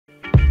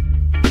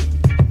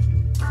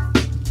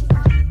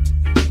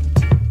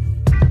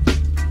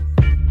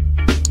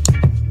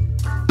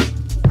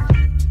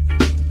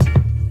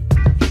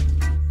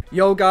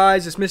Yo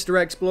guys, it's Mr.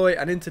 Exploit,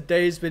 and in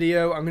today's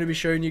video I'm going to be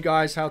showing you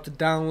guys how to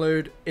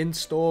download,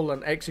 install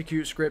and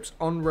execute scripts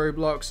on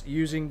Roblox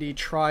using the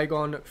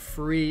Trigon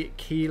free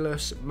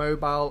keyless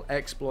mobile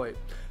exploit.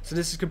 So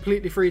this is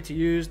completely free to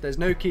use, there's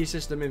no key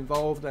system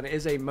involved, and it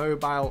is a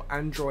mobile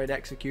Android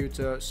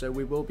executor, so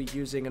we will be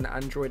using an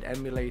Android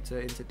emulator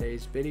in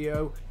today's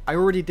video. I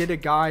already did a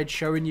guide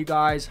showing you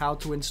guys how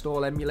to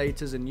install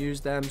emulators and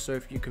use them, so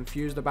if you're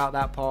confused about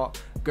that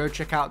part, go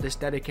check out this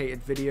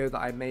dedicated video that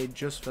I made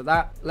just for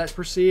that. Let's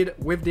proceed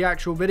with the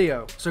actual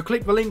video. So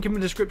click the link in the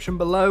description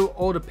below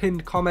or the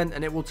pinned comment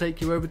and it will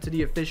take you over to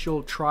the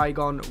official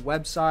Trigon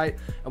website.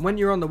 And when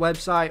you're on the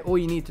website, all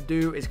you need to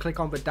do is click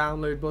on the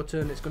download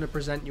button. It's going to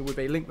present you with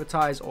a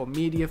Linkvertise or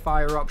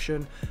Mediafire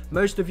option.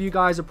 Most of you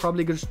guys are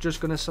probably just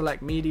going to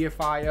select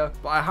Mediafire,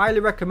 but I highly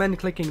recommend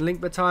clicking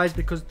Linkvertise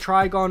because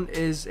Trigon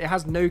it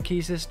has no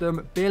key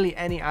system, barely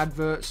any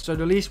adverts, so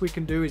the least we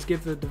can do is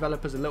give the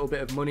developers a little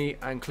bit of money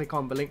and click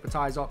on the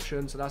Linkvertise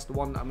option. So that's the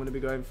one that I'm going to be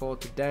going for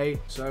today.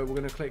 So we're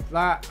going to click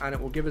that and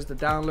it will give us the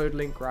download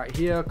link right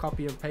here.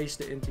 Copy and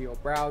paste it into your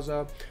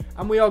browser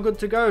and we are good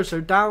to go.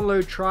 So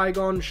download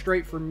Trigon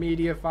straight from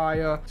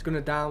Mediafire. It's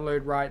going to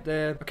download right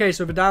there. Okay,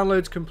 so the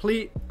download's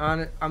complete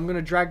and I'm going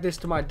to drag this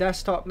to my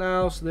desktop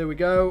now. So there we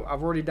go.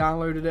 I've already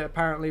downloaded it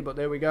apparently, but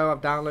there we go.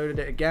 I've downloaded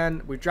it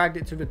again. We've dragged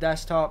it to the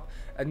desktop.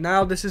 And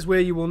now this is where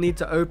you will need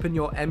to open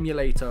your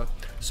emulator.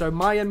 So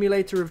my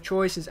emulator of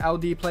choice is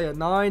LD Player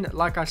 9.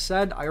 Like I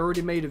said, I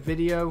already made a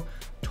video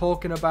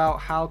talking about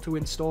how to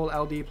install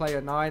LD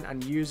Player 9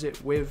 and use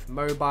it with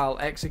mobile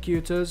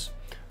executors.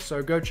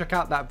 So go check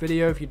out that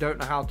video if you don't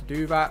know how to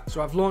do that.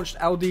 So I've launched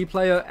LD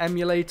Player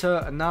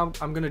emulator and now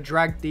I'm going to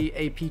drag the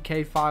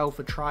APK file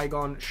for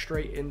Trigon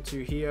straight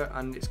into here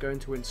and it's going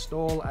to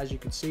install, as you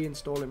can see,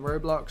 install in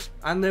Roblox.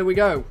 And there we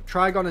go.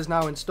 Trigon is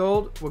now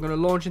installed. We're going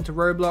to launch into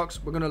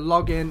Roblox. We're going to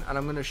log in and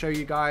I'm going to show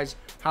you guys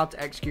how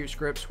to execute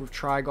scripts with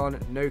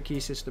Trigon no key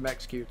system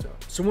executor.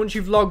 So once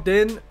you've logged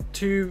in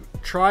to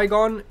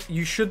Trigon,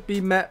 you should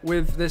be met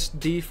with this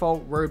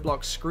default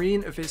Roblox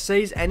screen. If it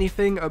says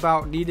anything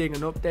about needing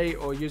an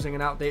update or using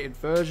an outdated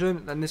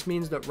version, then this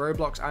means that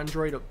Roblox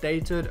Android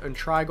updated and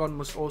Trigon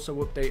must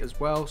also update as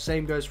well.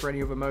 Same goes for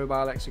any other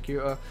mobile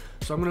executor.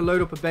 So I'm going to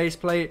load up a base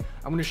plate.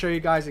 I'm going to show you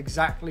guys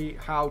exactly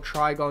how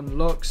Trigon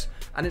looks,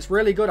 and it's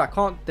really good. I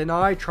can't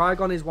deny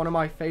Trigon is one of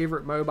my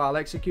favorite mobile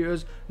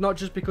executors, not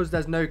just because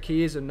there's no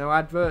keys and no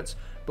adverts,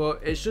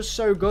 but it's just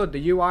so good.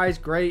 The UI is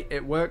great,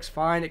 it works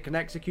fine, it can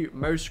execute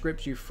most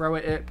scripts you throw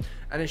at it,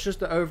 and it's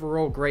just an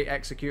overall great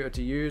executor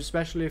to use,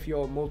 especially if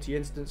you're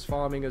multi-instance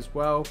farming as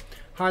well.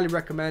 Highly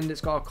recommend.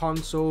 It's got a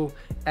console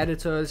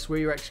editor, this is where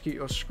you execute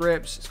your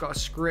scripts. It's got a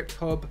script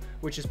hub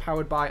which is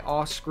powered by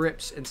R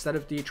scripts instead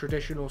of the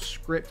traditional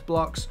script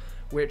blocks,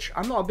 which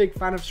I'm not a big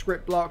fan of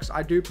script blocks.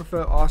 I do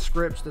prefer R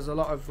scripts. There's a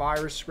lot of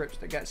virus scripts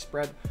that get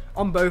spread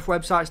on both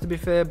websites, to be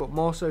fair, but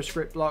more so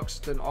script blocks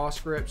than R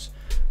scripts.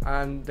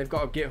 And they've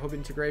got a GitHub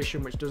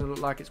integration which doesn't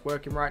look like it's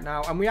working right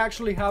now, and we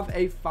actually have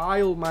a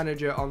file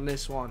manager on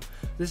this one.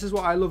 This is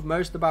what I love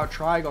most about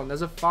Trigon.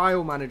 There's a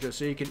file manager,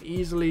 so you can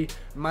easily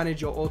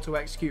manage your auto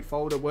execute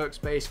folder,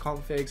 workspace,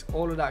 configs,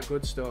 all of that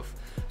good stuff.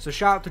 So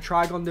shout out to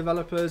Trigon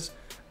developers.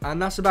 And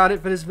that's about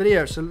it for this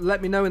video. So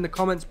let me know in the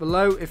comments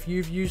below if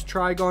you've used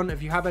Trigon.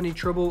 If you have any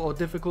trouble or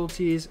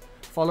difficulties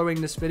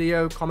following this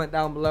video, comment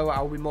down below.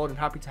 I'll be more than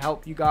happy to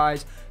help you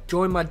guys.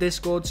 Join my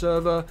Discord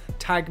server,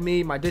 tag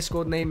me. My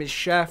Discord name is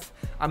Chef.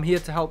 I'm here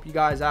to help you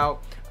guys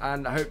out,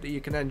 and I hope that you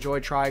can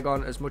enjoy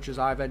Trigon as much as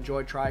I've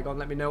enjoyed Trigon.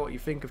 Let me know what you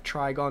think of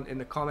Trigon in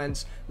the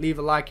comments. Leave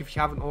a like if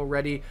you haven't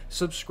already.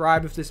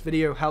 Subscribe if this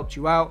video helped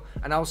you out,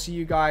 and I'll see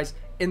you guys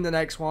in the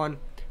next one.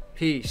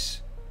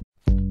 Peace.